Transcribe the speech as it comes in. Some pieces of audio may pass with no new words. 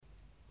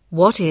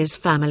What is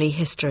family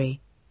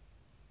history?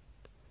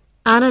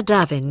 Anna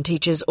Davin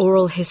teaches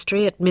oral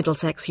history at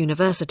Middlesex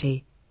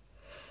University.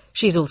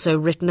 She's also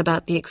written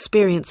about the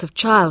experience of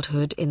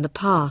childhood in the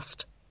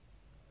past.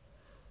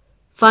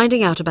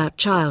 Finding out about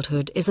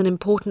childhood is an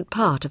important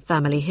part of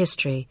family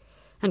history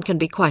and can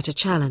be quite a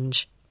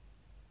challenge.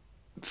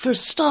 For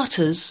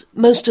starters,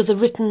 most of the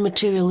written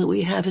material that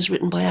we have is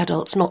written by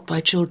adults, not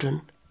by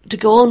children. To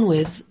go on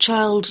with,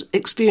 child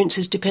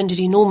experiences depended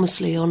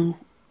enormously on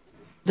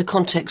the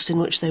context in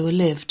which they were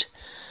lived,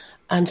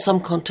 and some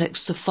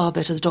contexts are far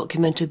better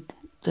documented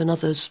than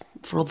others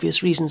for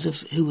obvious reasons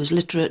of who was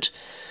literate,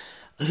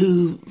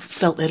 who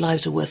felt their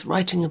lives were worth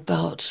writing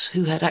about,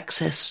 who had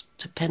access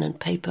to pen and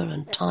paper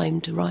and time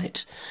to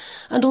write,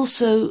 and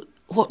also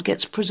what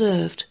gets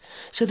preserved.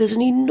 So there's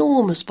an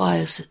enormous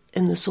bias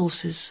in the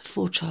sources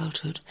for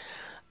childhood.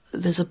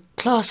 There's a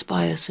class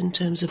bias in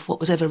terms of what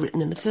was ever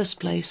written in the first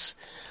place.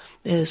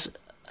 There's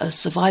a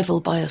survival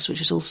bias,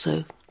 which is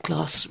also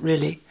class,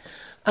 really.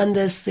 And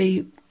there's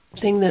the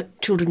thing that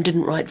children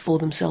didn't write for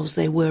themselves,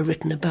 they were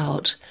written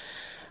about.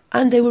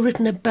 And they were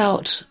written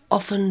about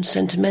often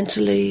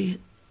sentimentally,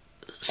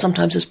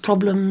 sometimes as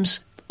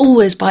problems,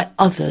 always by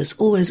others,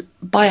 always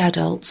by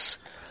adults,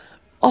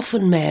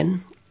 often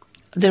men.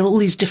 There are all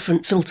these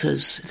different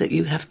filters that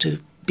you have to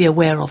be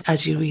aware of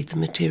as you read the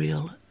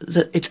material,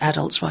 that it's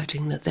adults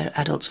writing, that they're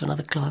adults of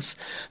another class,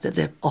 that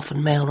they're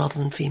often male rather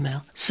than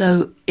female.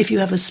 So if you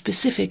have a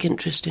specific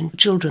interest in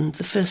children,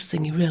 the first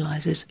thing you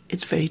realise is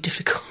it's very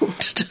difficult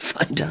to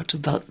find out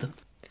about them.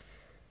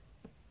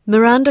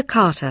 Miranda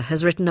Carter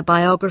has written a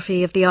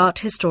biography of the art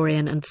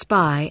historian and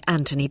spy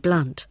Anthony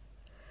Blunt,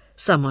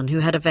 someone who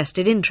had a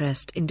vested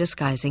interest in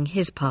disguising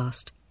his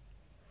past.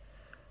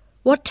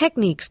 What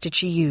techniques did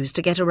she use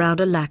to get around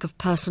a lack of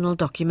personal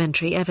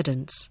documentary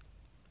evidence?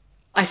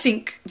 I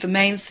think the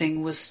main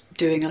thing was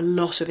doing a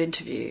lot of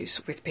interviews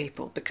with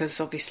people,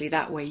 because obviously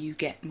that way you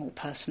get more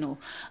personal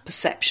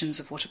perceptions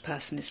of what a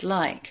person is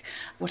like.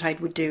 What I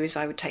would do is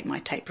I would take my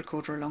tape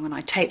recorder along and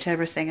I taped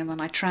everything, and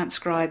then I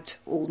transcribed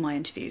all my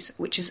interviews,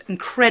 which is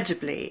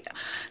incredibly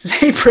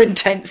labour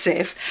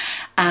intensive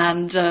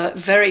and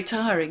very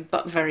tiring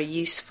but very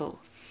useful.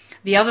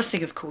 The other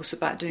thing, of course,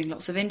 about doing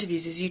lots of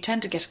interviews is you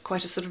tend to get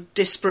quite a sort of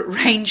disparate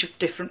range of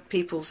different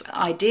people's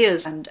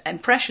ideas and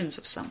impressions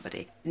of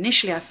somebody.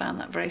 Initially, I found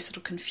that very sort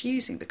of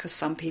confusing, because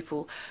some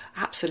people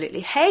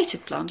absolutely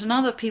hated Blunt and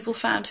other people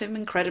found him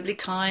incredibly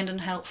kind and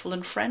helpful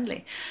and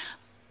friendly.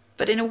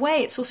 But in a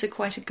way, it's also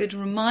quite a good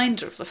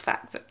reminder of the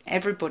fact that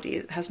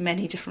everybody has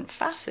many different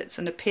facets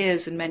and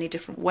appears in many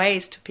different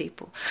ways to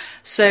people.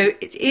 So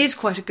it is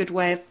quite a good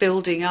way of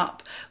building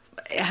up,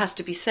 it has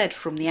to be said,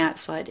 from the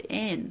outside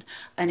in,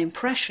 an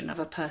impression of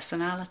a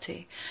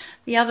personality.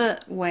 The other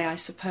way I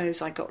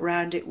suppose I got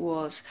round it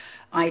was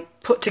I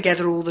put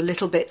together all the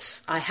little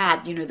bits I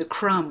had, the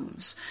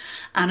crumbs,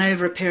 and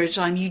over a period of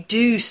time you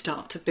do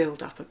start to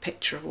build up a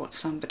picture of what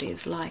somebody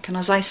is like. And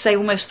as I say,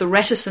 almost the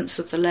reticence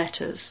of the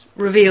letters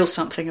reveals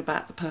something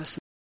about the person.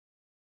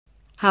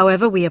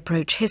 However we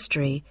approach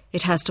history,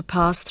 it has to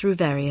pass through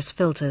various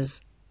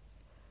filters.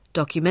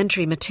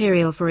 Documentary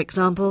material, for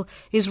example,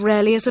 is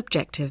rarely as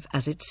objective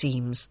as it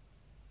seems.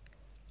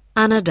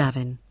 Anna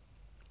Davin.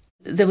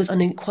 There was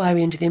an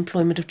inquiry into the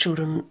employment of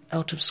children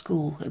out of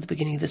school at the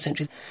beginning of the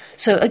century.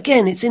 So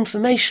again, it's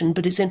information,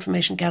 but it's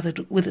information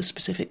gathered with a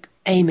specific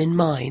aim in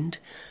mind.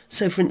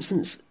 So, for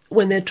instance,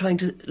 when they're trying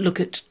to look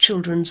at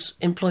children's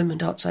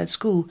employment outside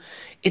school,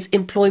 it's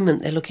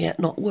employment they're looking at,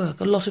 not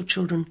work. A lot of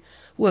children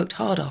worked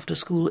hard after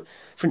school.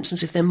 For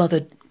instance, if their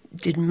mother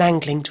did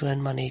mangling to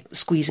earn money,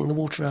 squeezing the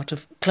water out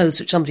of clothes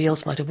which somebody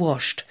else might have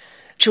washed,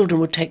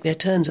 children would take their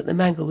turns at the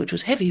mangle, which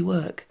was heavy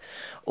work,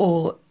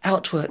 or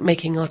outwork,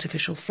 making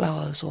artificial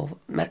flowers or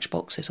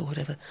matchboxes or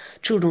whatever.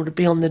 Children would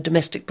be on the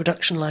domestic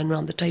production line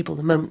round the table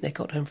the moment they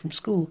got home from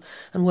school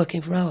and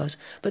working for hours.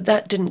 But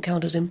that didn't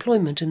count as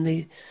employment in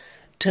the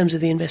terms of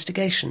the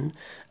investigation.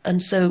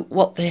 And so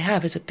what they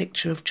have is a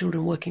picture of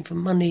children working for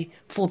money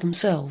for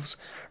themselves,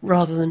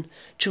 rather than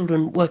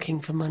children working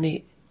for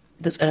money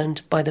that's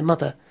earned by the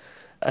mother,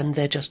 and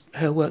they're just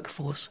her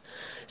workforce.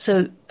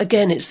 So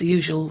again, it's the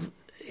usual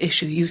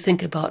issue. You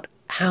think about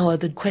how are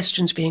the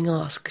questions being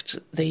asked,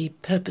 the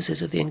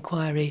purposes of the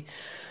inquiry,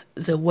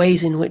 the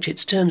ways in which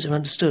its terms are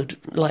understood,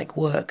 like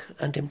work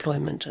and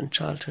employment and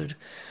childhood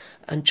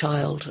and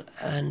child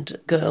and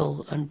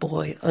girl and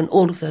boy and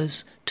all of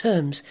those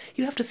terms.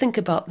 You have to think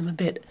about them a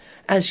bit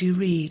as you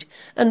read.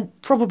 And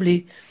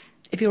probably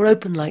if you're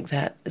open like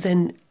that,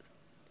 then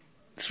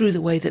through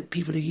the way that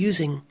people are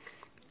using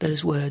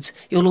those words,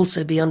 you'll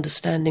also be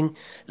understanding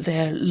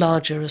their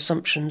larger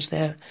assumptions,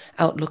 their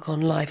outlook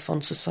on life,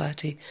 on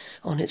society,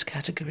 on its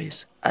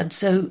categories. And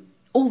so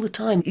all the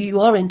time you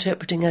are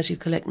interpreting as you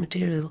collect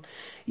material,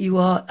 you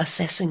are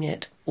assessing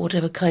it,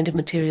 whatever kind of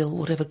material,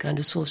 whatever kind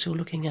of source you're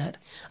looking at.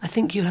 I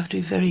think you have to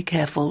be very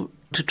careful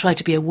to try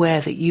to be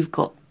aware that you've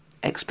got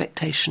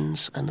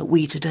expectations and that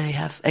we today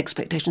have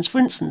expectations, for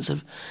instance,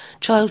 of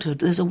childhood.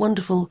 There's a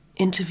wonderful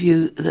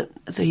interview that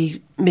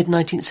the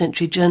mid-19th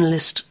century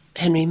journalist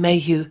Henry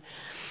Mayhew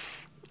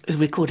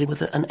recorded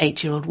with an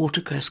 8-year-old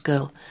watercress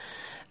girl.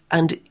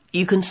 And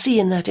you can see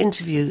in that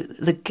interview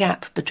the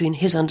gap between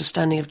his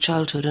understanding of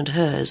childhood and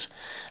hers,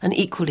 and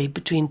equally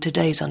between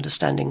today's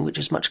understanding, which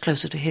is much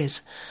closer to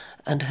his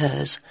and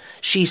hers.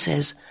 She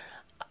says,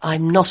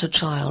 "I'm not a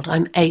child,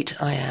 I'm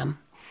 8, I am.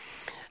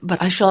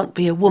 But I shan't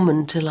be a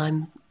woman till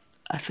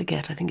I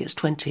think it's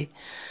 20.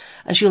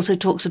 And she also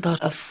talks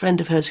about a friend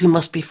of hers who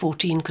must be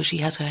 14 because she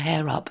has her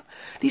hair up.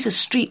 These are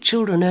street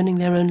children earning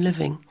their own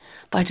living.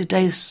 By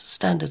today's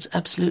standards,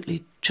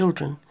 absolutely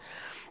children.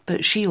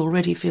 But she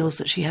already feels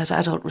that she has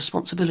adult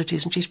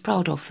responsibilities and she's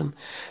proud of them.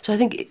 So I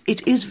think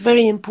it is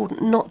very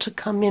important not to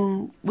come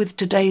in with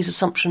today's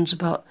assumptions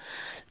about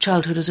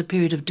childhood as a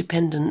period of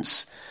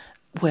dependence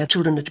where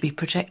children are to be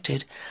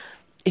protected.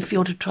 If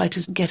you're to try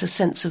to get a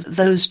sense of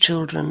those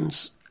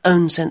children's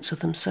own sense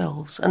of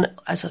themselves, and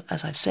as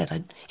I've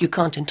said, you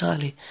can't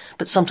entirely,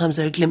 but sometimes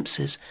there are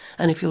glimpses,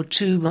 and if you're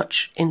too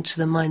much into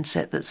the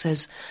mindset that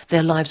says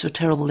their lives were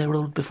terrible, they were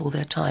old before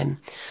their time,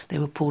 they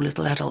were poor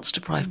little adults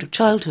deprived of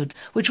childhood,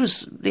 which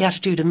was the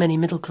attitude of many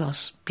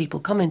middle-class people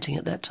commenting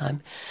at that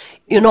time,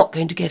 you're not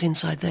going to get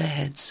inside their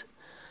heads.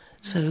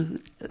 So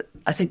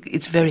I think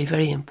it's very,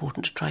 very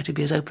important to try to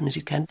be as open as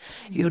you can.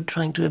 You're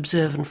trying to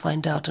observe and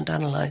find out and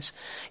analyse.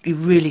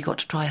 You've really got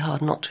to try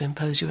hard not to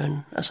impose your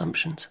own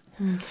assumptions.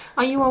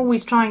 Are you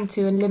always trying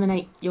to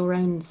eliminate your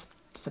own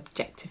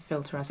subjective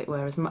filter, as it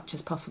were, as much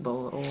as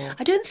possible? Or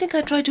I don't think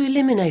I try to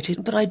eliminate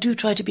it, but I do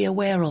try to be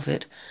aware of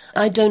it.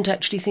 I don't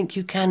actually think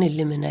you can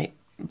eliminate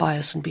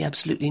bias and be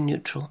absolutely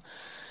neutral.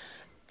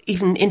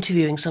 Even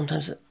interviewing,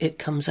 sometimes it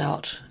comes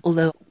out,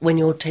 although when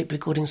you're tape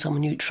recording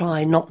someone, you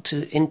try not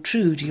to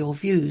intrude your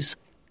views.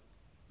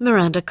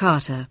 Miranda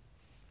Carter.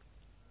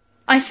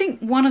 I think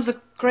one of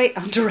the great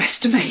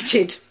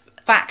underestimated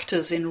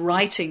factors in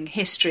writing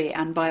history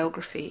and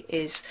biography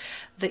is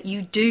that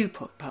you do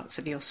put parts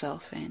of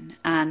yourself in,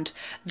 and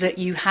that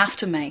you have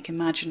to make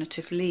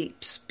imaginative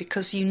leaps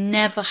because you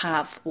never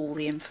have all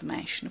the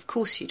information. Of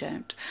course you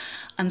don't.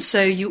 And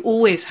so you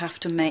always have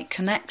to make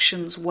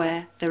connections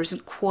where there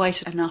isn't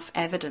quite enough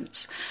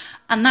evidence.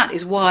 And that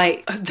is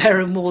why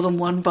there are more than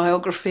one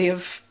biography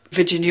of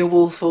Virginia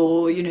Woolf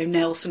or,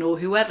 Nelson or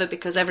whoever,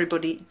 because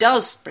everybody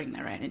does bring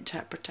their own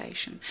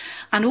interpretation.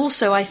 And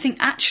also, I think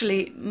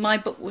actually my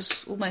book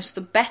was almost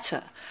the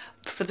better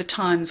for the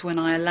times when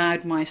I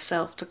allowed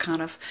myself to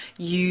kind of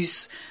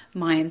use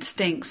my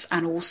instincts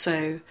and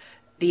also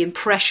the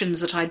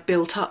impressions that I'd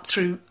built up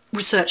through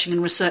researching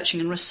and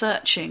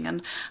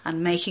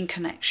making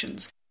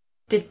connections.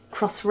 Did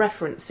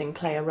cross-referencing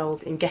play a role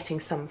in getting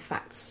some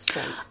facts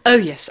straight? Oh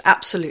yes,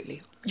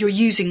 absolutely. You're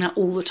using that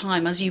all the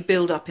time. As you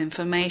build up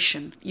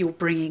information, you're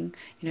bringing,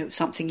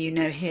 something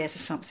here to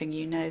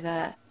something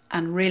there.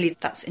 And really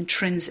that's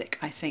intrinsic,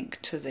 I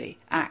think, to the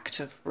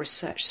act of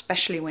research,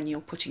 especially when you're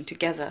putting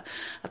together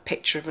a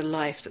picture of a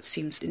life that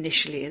seems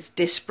initially as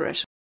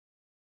disparate.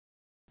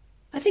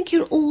 I think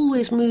you're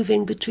always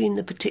moving between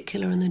the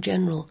particular and the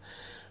general,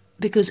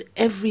 because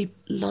every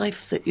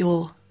life that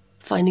you're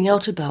finding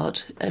out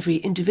about, every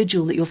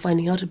individual that you're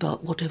finding out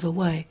about, whatever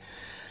way,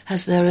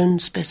 has their own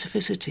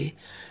specificity.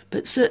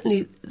 But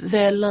certainly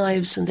their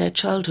lives and their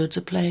childhoods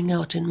are playing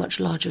out in much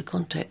larger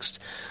context.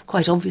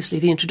 Quite obviously,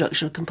 the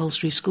introduction of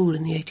compulsory school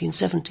in the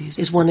 1870s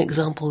is one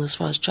example as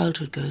far as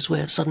childhood goes,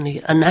 where suddenly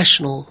a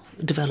national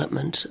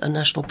development, a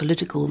national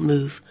political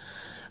move,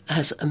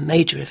 has a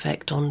major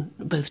effect on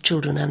both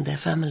children and their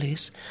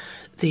families.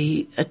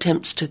 The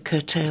attempts to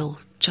curtail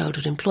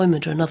childhood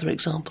employment are another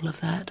example of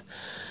that.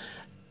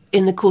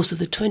 In the course of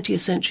the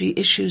 20th century,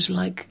 issues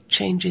like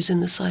changes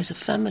in the size of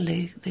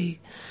family, the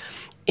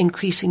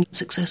increasing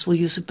successful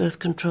use of birth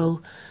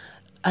control,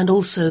 and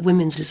also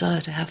women's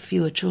desire to have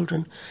fewer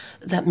children,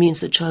 that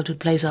means that childhood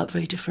plays out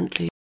very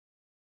differently.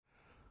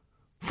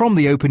 From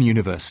the Open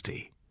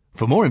University.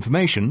 For more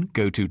information,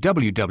 go to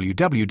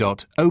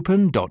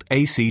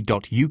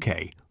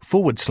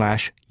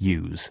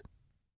www.open.ac.uk/use.